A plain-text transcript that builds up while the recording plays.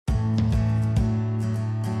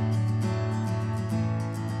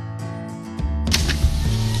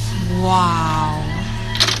Wow,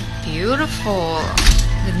 beautiful.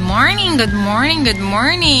 Good morning, good morning, good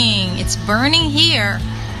morning. It's burning here.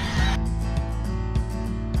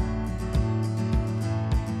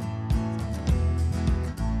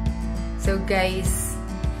 So guys,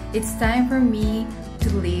 it's time for me to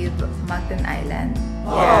leave MACTAN Island.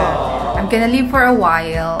 Yeah, I'm gonna leave for a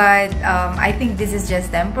while, but I think this is just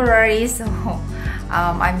temporary, so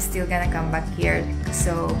I'm still gonna come back here.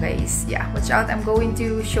 So guys, yeah, watch out. I'm going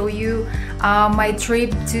to show you my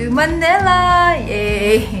trip to Manila.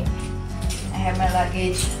 Yay! I have my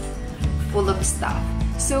luggage full of stuff.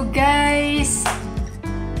 So guys,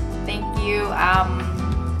 thank you.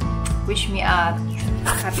 Wish me a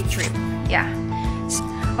happy trip. Yeah.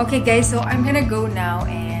 Okay guys, so I'm gonna go now,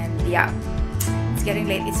 and yeah, it's getting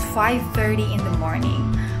late. It's 5:30 in the morning.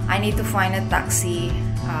 I need to find a taxi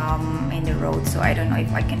in the road, so I don't know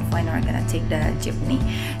if I can find, or I'm gonna take the jeepney.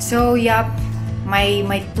 So yeah,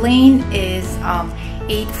 my plane is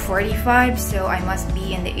 8:45, so I must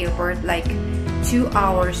be in the airport like 2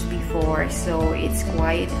 hours before, so it's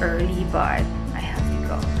quite early, but I have to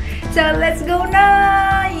go. So let's go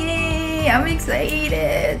now. Yay, I'm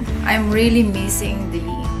excited. I'm really missing the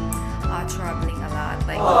traveling a lot,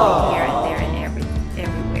 like going here and there and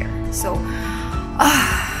everywhere. So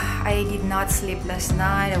I did not sleep last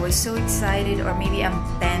night. I was so excited, or maybe I'm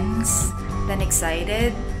tense than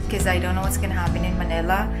excited, because I don't know what's gonna happen in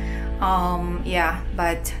Manila. Yeah,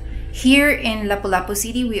 but here in Lapu-lapu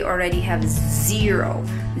City, we already have zero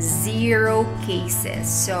cases.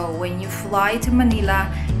 So when you fly to Manila,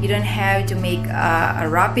 you don't have to make a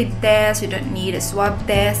rapid test. You don't need a swab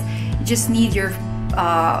test. You just need your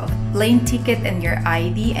plane ticket and your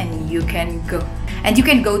ID, and you can go. And you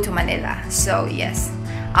can go to Manila. So yes,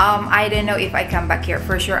 I don't know if I come back here.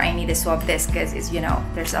 For sure I need a swab test, because it's, you know,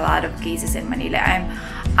 there's a lot of cases in Manila.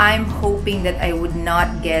 I'm hoping that I would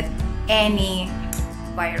not get any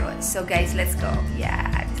virus. So guys, let's go. Yeah,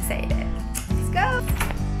 I'm excited. Let's go.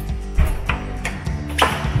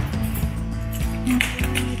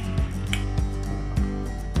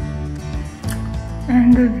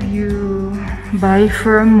 And the view. Bye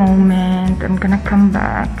for a moment. I'm gonna come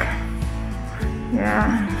back.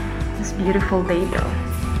 Yeah, it's a beautiful day though.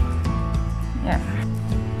 Yeah.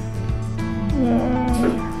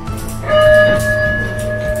 Yay.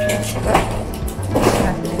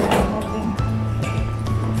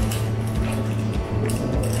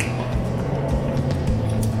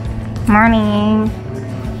 Morning.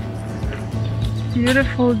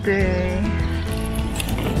 Beautiful day.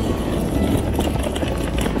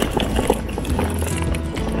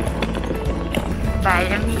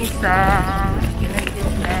 Bye, Amisa.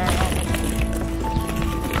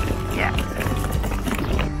 Yeah.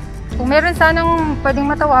 Kung meron sanang pwedeng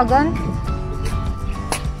matawagan,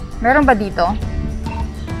 meron ba dito?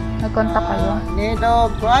 Nag-contact kayo?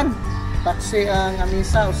 Nito, Juan. Taxi ang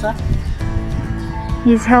Amisa, usa.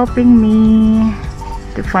 He's helping me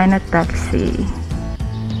to find a taxi.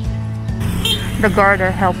 The guard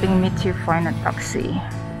are helping me to find a taxi,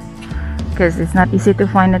 because it's not easy to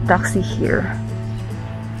find a taxi here.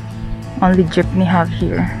 Only jeepney have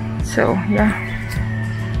here. So yeah.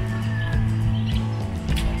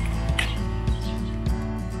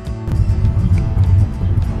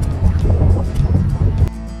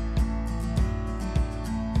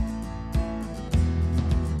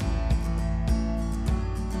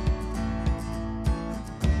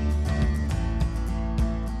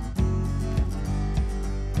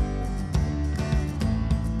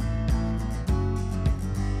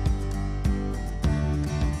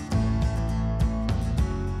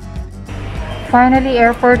 Finally,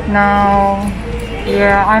 airport now.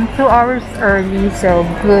 Yeah, I'm 2 hours early, so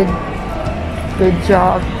good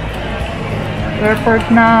job. Airport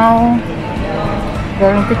now.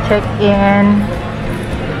 Going to check in.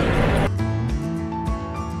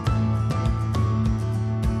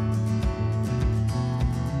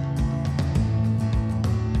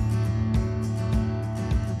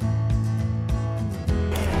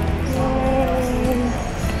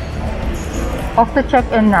 Off to check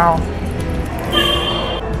in now.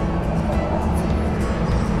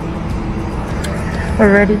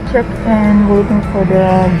 Already checked in, waiting for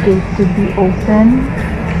the gate to be open.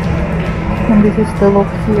 And this is the look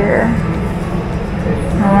here.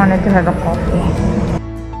 I wanted to have a coffee.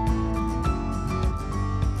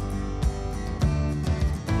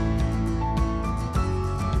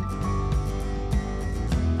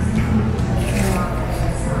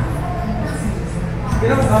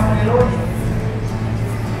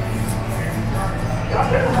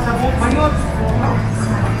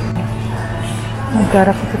 I got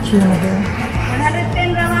a cappuccino here.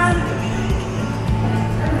 110 raman.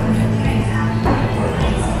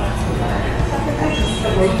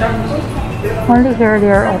 Only here they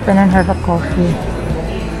are open and have a coffee.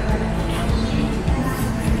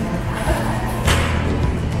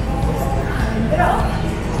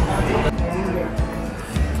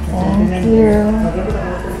 Thank you.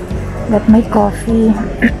 Got my coffee.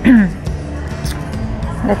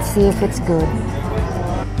 Let's see if it's good.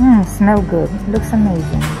 Smell good. Looks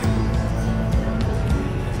amazing.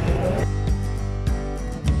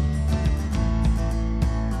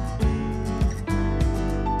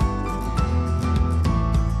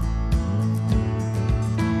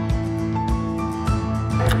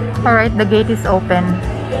 Alright, the gate is open.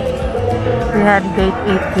 We had gate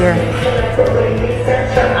 8 here.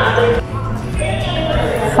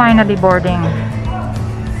 Finally boarding.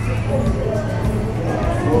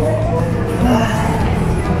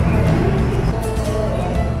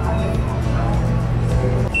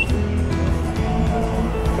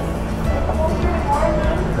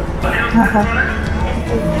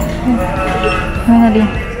 Finally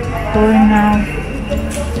going now.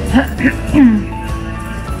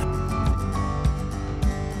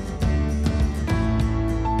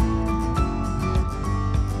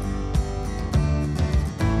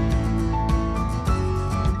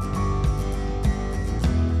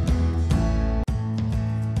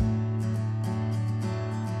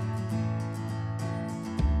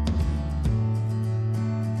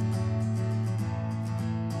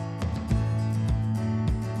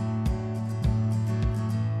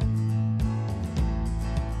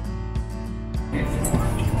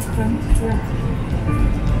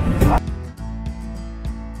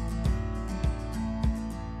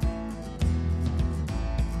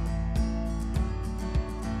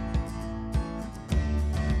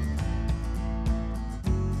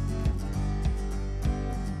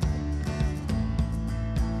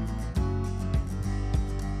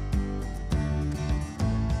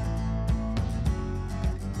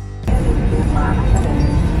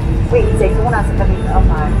 Wait, take ko muna sa tabi ng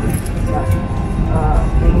aman.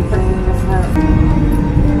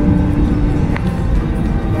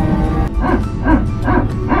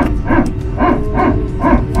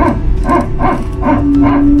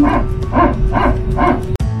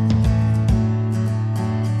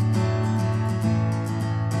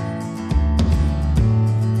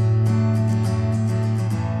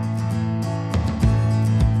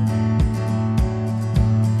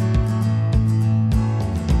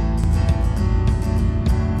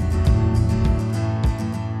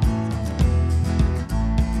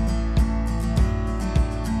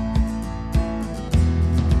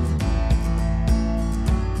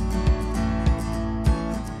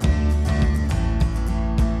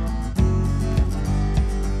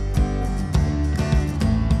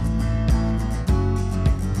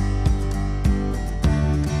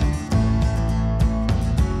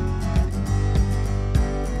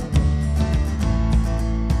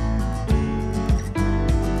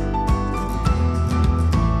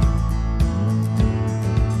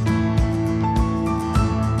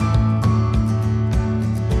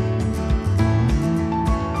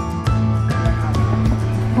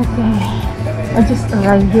 Okay, I just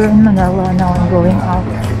arrived here in Manila. Now I'm going out.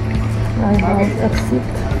 Arrivals, exit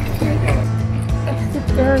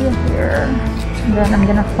area here. And then I'm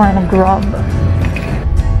gonna find a grub.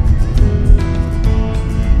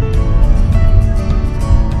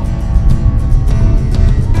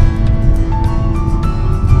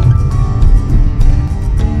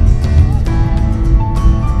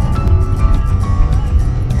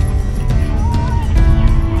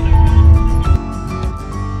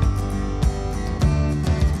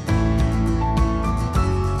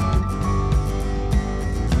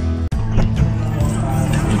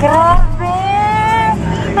 Grabe!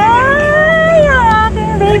 Ay, ang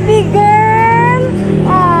aking baby girl!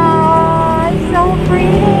 Oh, so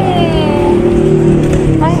pretty!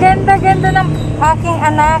 Ang ganda-ganda ng aking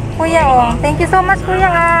anak, kuya, oh. Thank you so much, kuya,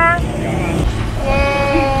 ah.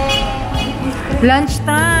 Yay! Lunch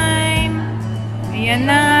time! Ayan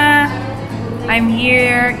na! I'm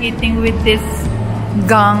here eating with this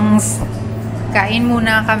gangs. Kain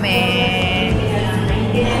muna kami.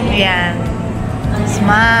 Ayan.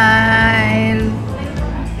 Smile!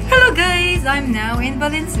 Hello guys! I'm now in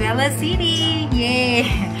Valenzuela City! Yay!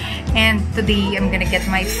 And today, I'm gonna get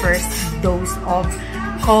my first dose of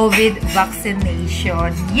COVID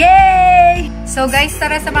vaccination. Yay! So guys,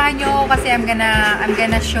 tara samahan nyo ako kasi I'm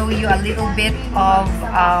gonna show you a little bit of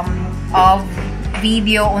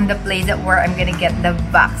video on the place where I'm gonna get the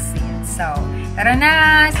vaccine. So, tara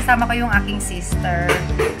na! Sasama ko yung aking sister.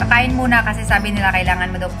 Kakain muna kasi sabi nila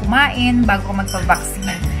kailangan mo daw kumain bago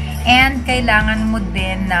magpa-vaccine. And kailangan mo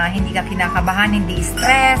din na hindi ka kinakabahan, hindi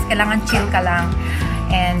stress, kailangan chill ka lang.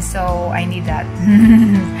 And so, I need that.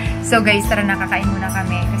 So guys, tara na, kakain muna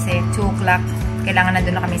kami kasi 2 o'clock. Kailangan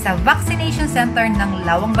nandun na kami sa vaccination center ng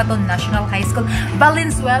Lawang Bato National High School,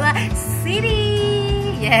 Valenzuela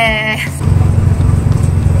City! Yes!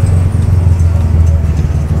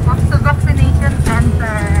 Off to vaccination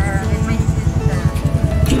center with my sister.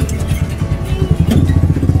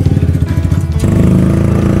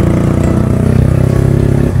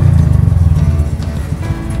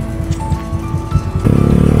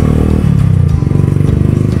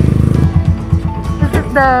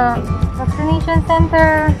 The vaccination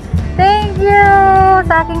center. Thank you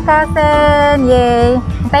sa aking cousin. Yay.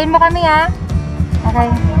 Hintayin mo kami ha.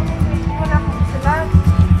 Okay.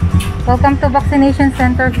 Welcome to vaccination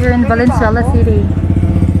center here in Valenzuela City.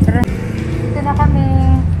 Tara. Dito na kami.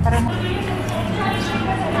 Tara na.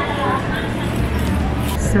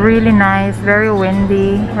 It's really nice. Very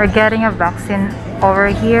windy. We're getting a vaccine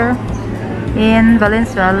over here in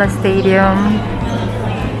Valenzuela Stadium.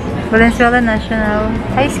 Valenzuela National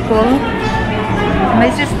High School. My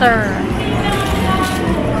sister.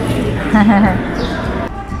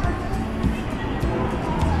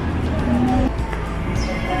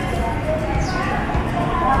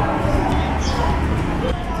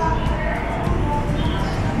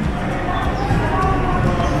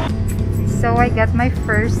 So I got my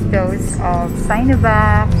first dose of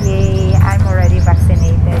Sinovac. Yay! I'm already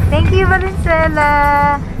vaccinated. Thank you,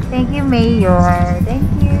 Valenzuela. Thank you, Mayor. Thank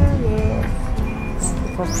you.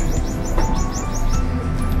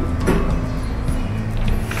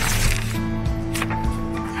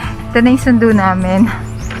 Ito na yung sundo namin.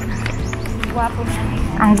 Gwapo namin.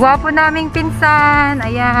 Ang gwapo naming pinsan.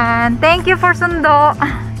 Ayan. Thank you for sundo.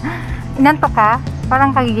 Inantok ka?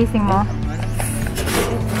 Parang kagigising mo.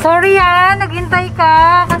 Sorry ha, naghintay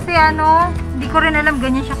ka. Kasi ano, hindi ko rin alam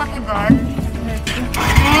ganyan siya kasugal.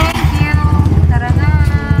 Thank you. Tara na.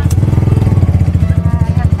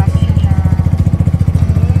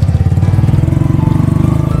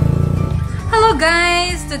 Hello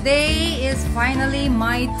guys! Today is finally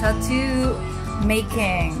my tattoo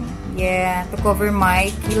making. Yeah, to cover my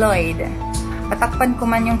keloid. Patakpan ko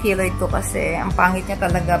man yung keloid ko kasi ang pangit niya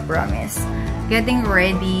talaga, promise. Getting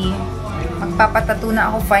ready. Magpapatattoo na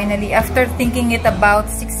ako finally after thinking it about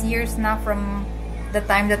 6 years na from the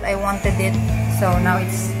time that I wanted it. So now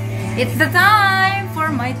it's the time for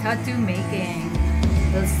my tattoo making.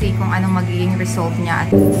 We'll see kung anong magiging result niya.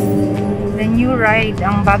 The new ride,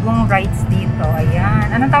 ang bagong rides dito.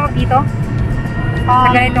 Ayan. Anong tawag dito?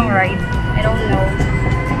 Sa ganitong ride? I don't know.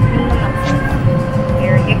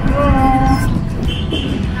 Here you go.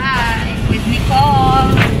 Hi, with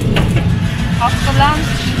Nicole. Off to lunch.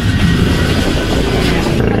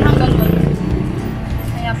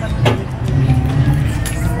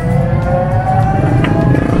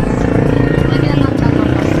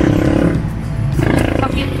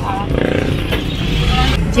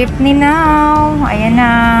 Jeepney now. Ayan na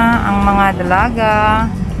ang mga dalaga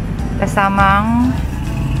kasama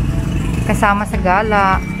sa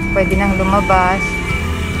gala. Pwede nang lumabas.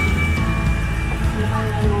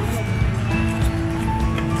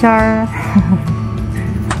 Char.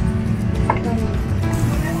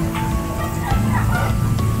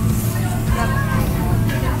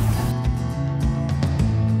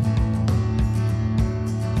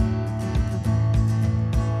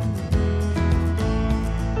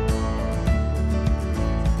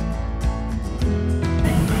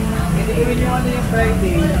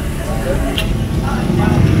 Friday.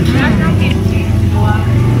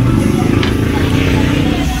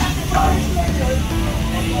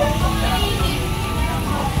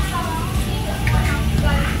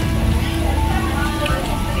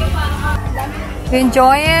 You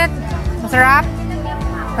enjoy it? Masarap?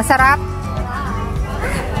 Masarap?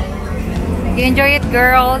 You enjoy it,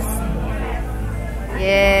 girls?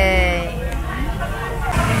 Yay!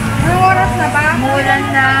 Anong oras na ba? Mulan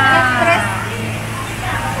na!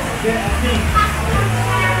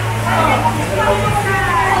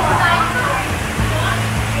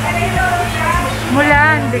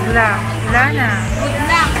 Mulan, bigla. Wala na.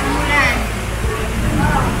 Mulan.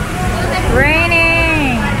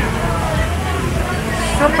 Raining!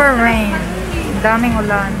 Super rain. Daming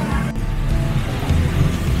ulan.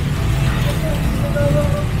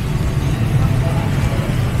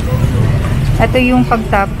 Ito yung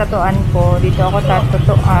pagtatuan ko. Dito ako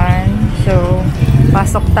tatutuan. So,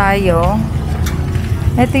 pasok tayo.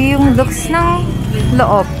 Ito yung looks ng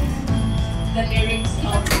loob.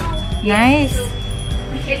 Nice.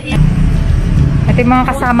 Ito yung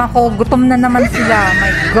mga kasama ko. Gutom na naman sila.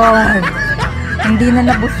 My God. Hindi na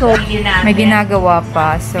nabusog. May ginagawa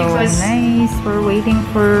pa. So, nice. We're waiting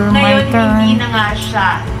for my turn. Hindi na nga siya.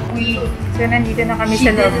 So, nandito na kami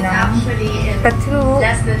sa loob ng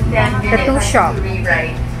tattoo shop.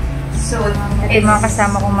 So, Ito yung mga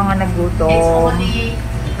kasama kong mga nagluto. it's only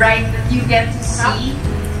right that you get to see.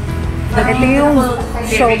 Ito yung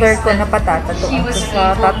shoulder ko na patatato. Tapos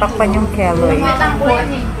tatakpan yung keloid.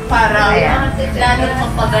 Para Ayan. lalo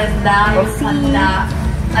mapaganda yung handa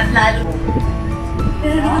at lalo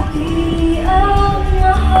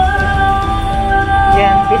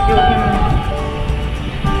Yan, videoin.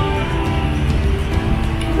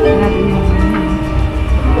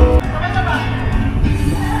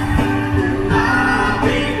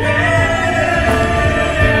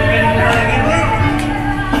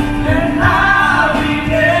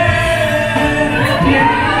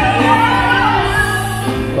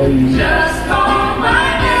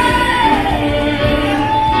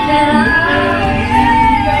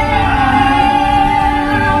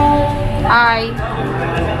 Hi.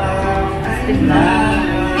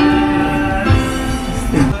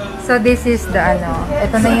 So this is the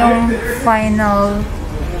ito na yung final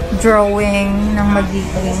drawing ng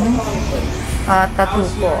magiging tattoo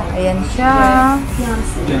ko. Ayan siya.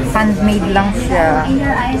 Handmade lang siya.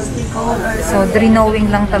 So drawing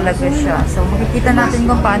lang talaga siya. So makikita natin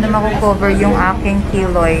kung paano mako-cover yung aking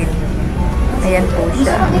keloid. Ayan po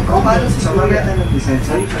siya.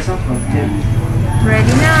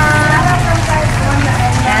 Ready na!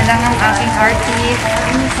 Yan lang ang aking artist.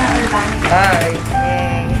 Hi!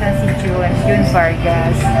 Yay! Isa si June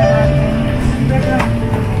Vargas.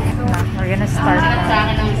 We're gonna start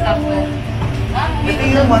now.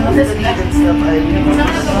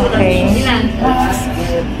 Okay.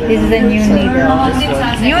 This is the new needle.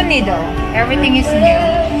 New needle. Everything is new.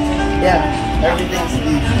 Yeah, everything's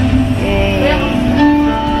new. Yay!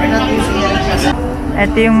 We're not using it.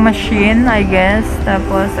 Ito yung machine, I guess.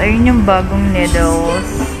 Tapos, ayun yung bagong needles.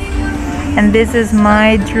 And this is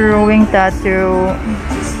my drawing tattoo.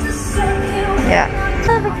 Yeah.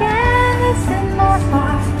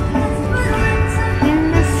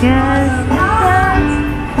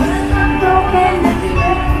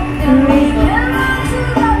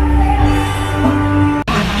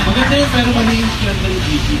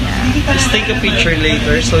 Just take a picture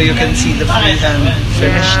later so you can see the freehand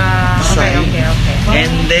finished design. Okay.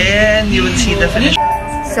 And then you will see the finished.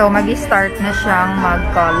 So, mag-start na siyang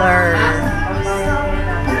mag-color.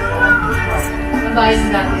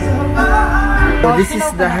 So this is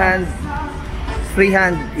the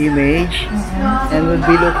freehand image, and we'll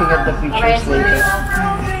be looking at the pictures later.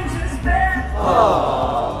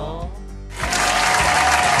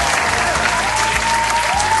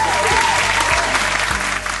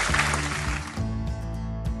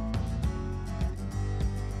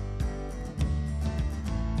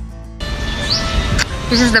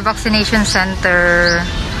 This is the vaccination center.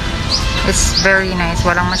 It's very nice.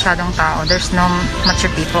 Walang masyadong tao. There's no much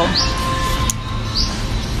people.